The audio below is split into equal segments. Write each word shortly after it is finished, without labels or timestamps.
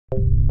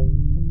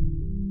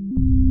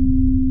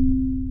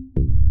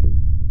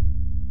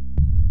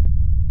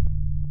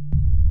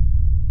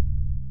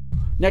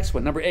Next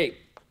one, number 8.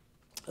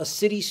 A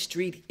city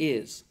street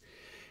is.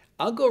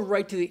 I'll go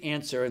right to the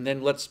answer, and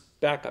then let's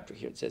back up to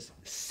here. It says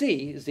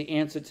C is the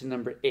answer to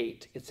number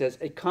 8. It says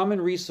a common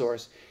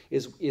resource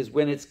is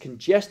when it's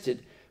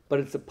congested, but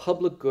it's a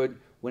public good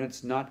when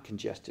it's not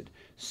congested.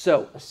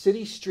 So a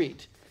city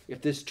street,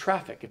 if there's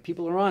traffic, if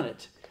people are on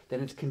it, then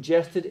it's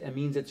congested and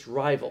means it's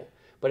rival,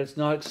 but it's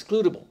not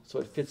excludable, so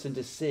it fits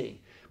into C.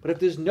 But if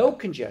there's no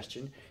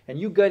congestion and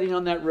you getting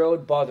on that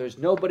road bothers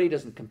nobody,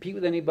 doesn't compete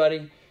with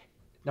anybody,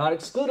 not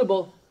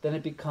excludable, then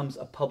it becomes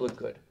a public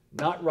good.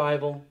 Not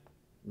rival,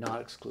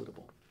 not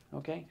excludable.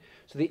 Okay?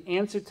 So the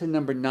answer to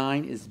number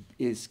 9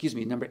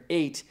 number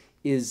 8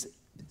 is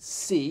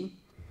C.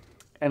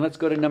 And let's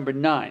go to number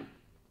 9.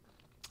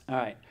 All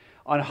right.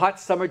 On hot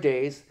summer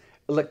days,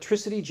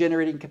 electricity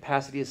generating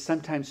capacity is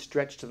sometimes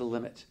stretched to the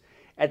limit.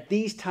 At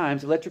these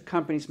times, electric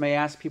companies may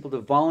ask people to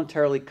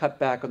voluntarily cut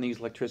back on the use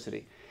of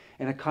electricity.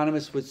 An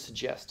economist would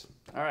suggest.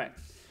 All right.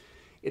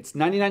 It's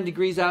 99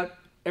 degrees out.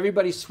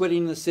 Everybody's sweating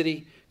in the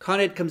city. Con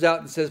Ed comes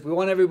out and says, we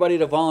want everybody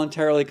to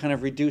voluntarily kind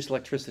of reduce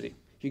electricity.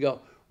 You go,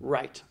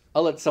 right,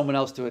 I'll let someone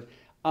else do it.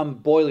 I'm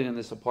boiling in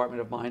this apartment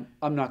of mine.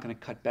 I'm not going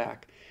to cut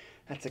back.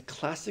 That's a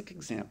classic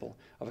example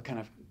of a kind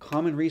of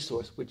common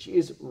resource, which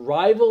is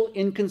rival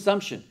in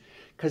consumption,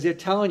 because they're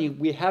telling you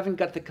we haven't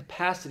got the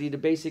capacity to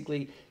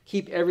basically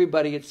keep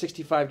everybody at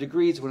 65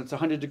 degrees when it's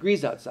 100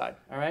 degrees outside,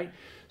 all right?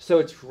 So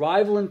it's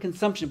rival in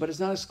consumption, but it's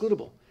not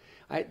excludable.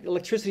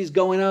 Electricity is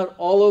going out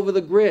all over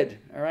the grid,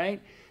 all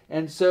right?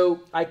 And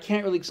so I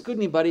can't really exclude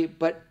anybody,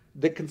 but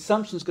the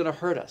consumption is going to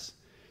hurt us.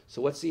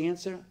 So what's the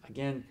answer?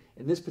 Again,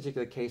 in this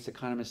particular case,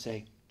 economists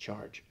say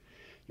charge.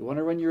 You want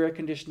to run your air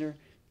conditioner,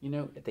 you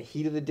know, at the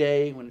heat of the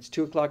day, when it's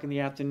 2 o'clock in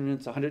the afternoon,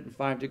 it's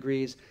 105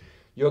 degrees,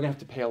 you're going to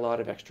have to pay a lot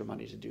of extra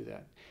money to do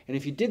that. And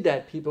if you did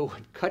that, people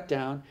would cut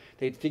down.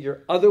 They'd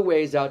figure other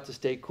ways out to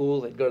stay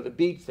cool. They'd go to the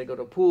beach, they'd go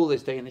to a pool, they'd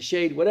stay in the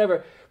shade,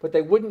 whatever. But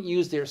they wouldn't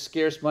use their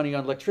scarce money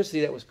on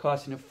electricity that was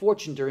costing a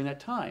fortune during that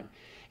time.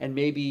 And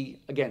maybe,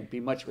 again, they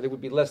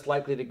would be less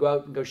likely to go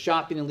out and go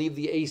shopping and leave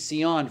the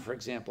AC on, for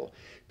example.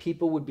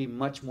 People would be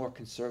much more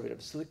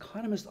conservative. So the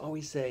economists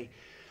always say,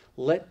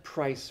 let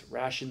price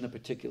ration the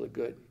particular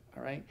good,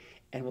 all right?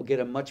 And we'll get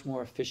a much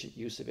more efficient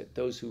use of it.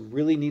 Those who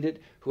really need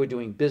it, who are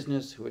doing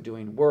business, who are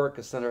doing work,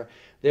 etc.,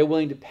 they're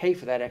willing to pay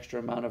for that extra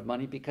amount of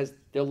money because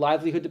their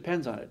livelihood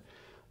depends on it.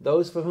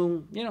 Those for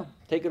whom, you know,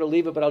 take it or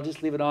leave it, but I'll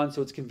just leave it on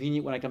so it's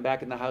convenient when I come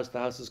back in the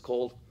house is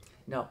cold.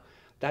 No,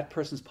 that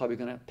person's probably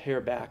going to pare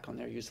back on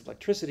their use of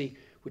electricity,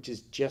 which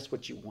is just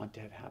what you want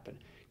to have happen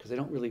because they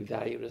don't really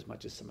value it as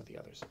much as some of the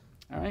others.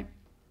 All right?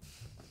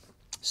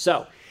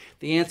 So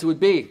the answer would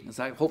be,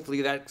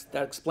 hopefully that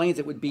explains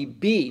it, would be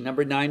B.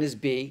 Number 9 is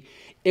B.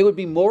 It would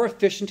be more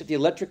efficient if the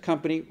electric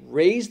company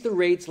raised the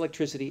rates of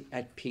electricity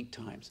at peak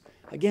times.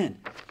 Again,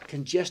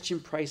 congestion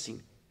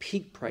pricing,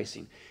 peak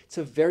pricing. It's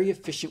a very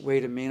efficient way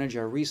to manage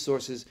our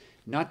resources,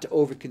 not to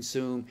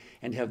overconsume,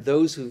 and have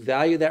those who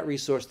value that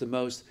resource the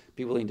most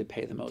be willing to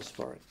pay the most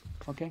for it.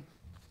 Okay?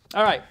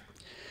 All right.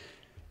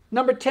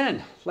 Number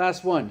 10,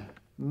 last one.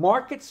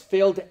 Markets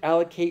fail to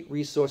allocate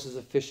resources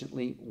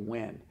efficiently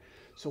when?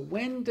 So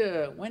when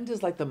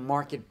does like the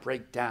market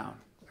break down,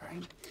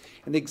 right?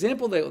 And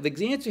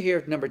the answer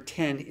here, number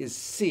 10, is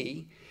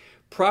C.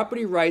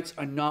 Property rights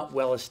are not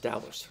well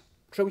established.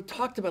 So we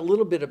talked a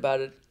little bit about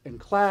it in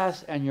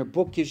class, and your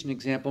book gives you an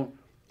example.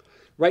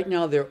 Right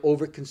now, they're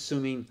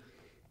over-consuming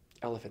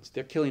elephants.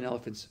 They're killing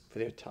elephants for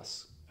their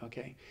tusks,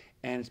 okay?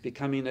 And it's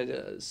becoming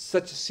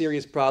such a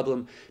serious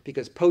problem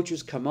because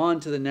poachers come on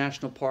to the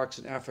national parks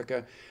in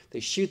Africa, they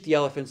shoot the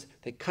elephants,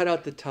 they cut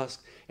out the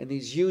tusks, and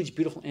these huge,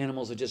 beautiful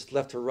animals are just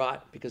left to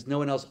rot because no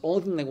one else,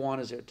 only thing they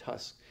want is their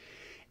tusks.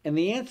 And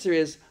the answer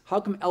is, how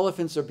come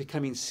elephants are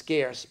becoming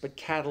scarce but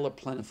cattle are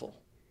plentiful?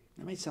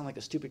 That might sound like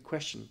a stupid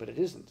question, but it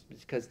isn't.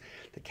 It's because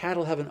the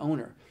cattle have an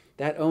owner.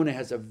 That owner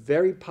has a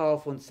very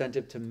powerful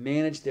incentive to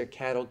manage their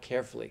cattle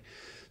carefully.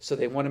 So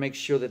they want to make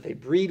sure that they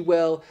breed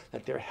well,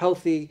 that they're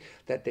healthy,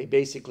 that they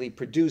basically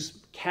produce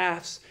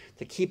calves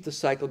to keep the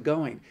cycle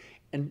going.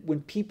 And when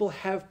people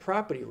have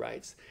property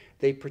rights,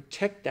 they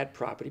protect that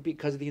property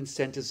because the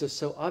incentives are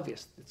so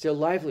obvious. It's their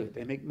livelihood.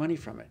 They make money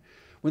from it.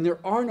 When there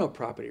are no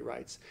property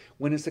rights,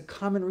 when it's a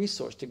common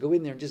resource to go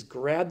in there and just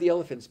grab the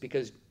elephants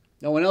because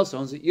no one else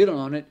owns it, you don't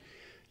own it,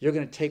 you're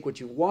going to take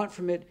what you want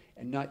from it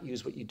and not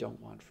use what you don't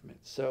want from it.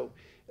 So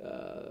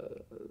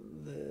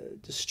the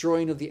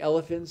destroying of the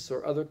elephants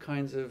or other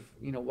kinds of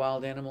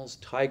wild animals,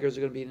 tigers are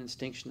going to be in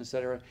extinction,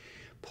 etc.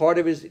 Part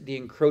of it is the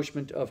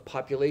encroachment of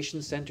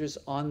population centers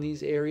on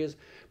these areas,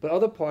 but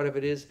other part of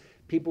it is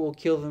people will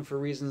kill them for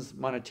reasons,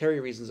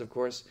 monetary reasons, of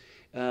course,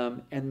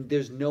 and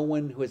there's no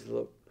one who has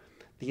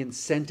the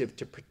incentive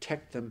to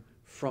protect them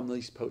from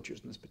these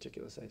poachers in this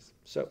particular case.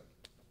 So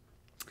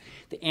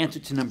the answer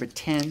to number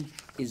 10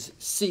 is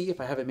C, if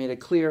I haven't made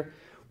it clear.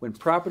 When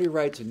property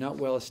rights are not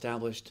well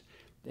established,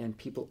 then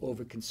people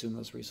overconsume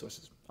those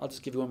resources. I'll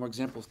just give you one more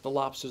example. The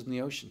lobsters in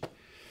the ocean.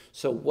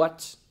 So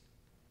what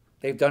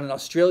they've done in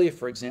Australia,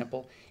 for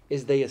example,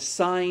 is they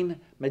assign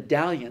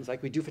medallions,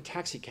 like we do for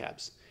taxi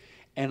cabs.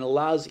 and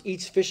allows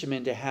each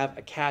fisherman to have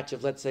a catch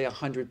of, let's say,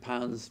 100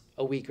 pounds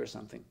a week or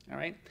something, all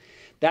right?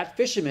 That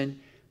fisherman,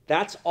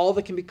 that's all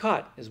that can be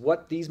caught, is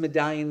what these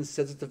medallions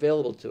says it's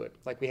available to it.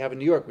 Like we have in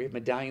New York, we have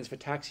medallions for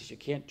taxis. You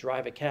can't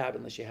drive a cab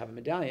unless you have a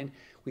medallion.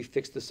 We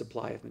fixed the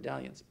supply of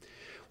medallions.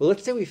 Well,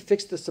 let's say we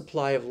fixed the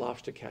supply of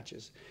lobster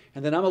catches.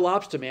 And then I'm a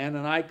lobster man,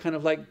 and I kind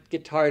of like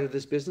get tired of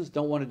this business,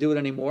 don't want to do it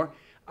anymore.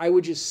 I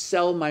would just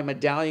sell my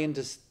medallion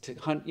to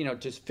hunt,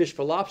 to fish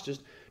for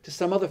lobsters to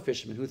some other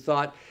fisherman who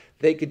thought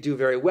they could do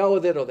very well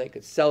with it, or they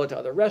could sell it to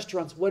other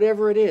restaurants,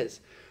 whatever it is.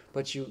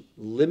 But you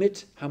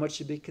limit how much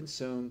should be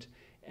consumed,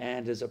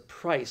 and there's a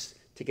price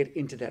to get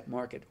into that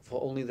market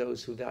for only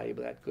those who value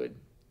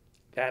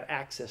that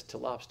access to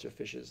lobster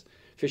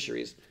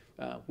fisheries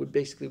would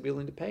basically be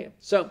willing to pay it.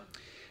 So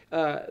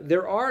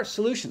there are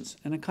solutions,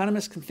 and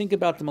economists can think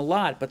about them a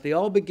lot, but they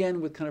all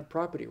begin with kind of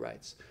property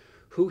rights.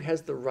 Who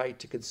has the right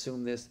to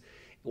consume this?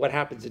 What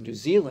happens in New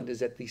Zealand is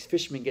that these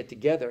fishermen get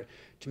together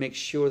to make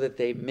sure that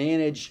they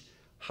manage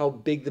how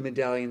big the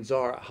medallions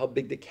are, how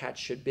big the catch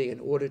should be, in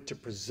order to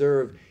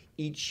preserve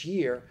each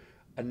year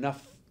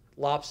enough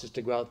lobsters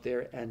to go out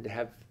there and to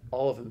have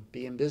all of them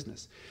be in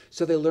business.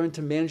 So they learn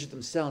to manage it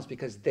themselves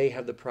because they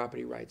have the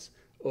property rights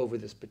over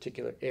this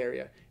particular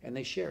area, and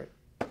they share it.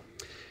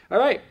 All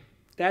right,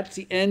 that's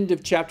the end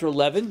of chapter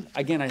 11.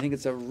 Again, I think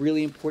it's a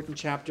really important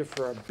chapter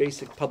for our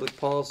basic public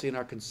policy and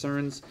our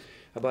concerns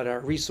about our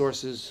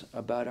resources,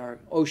 about our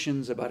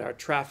oceans, about our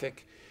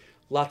traffic.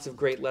 Lots of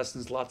great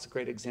lessons, lots of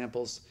great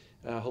examples.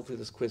 Hopefully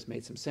this quiz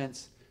made some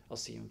sense. I'll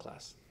see you in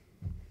class.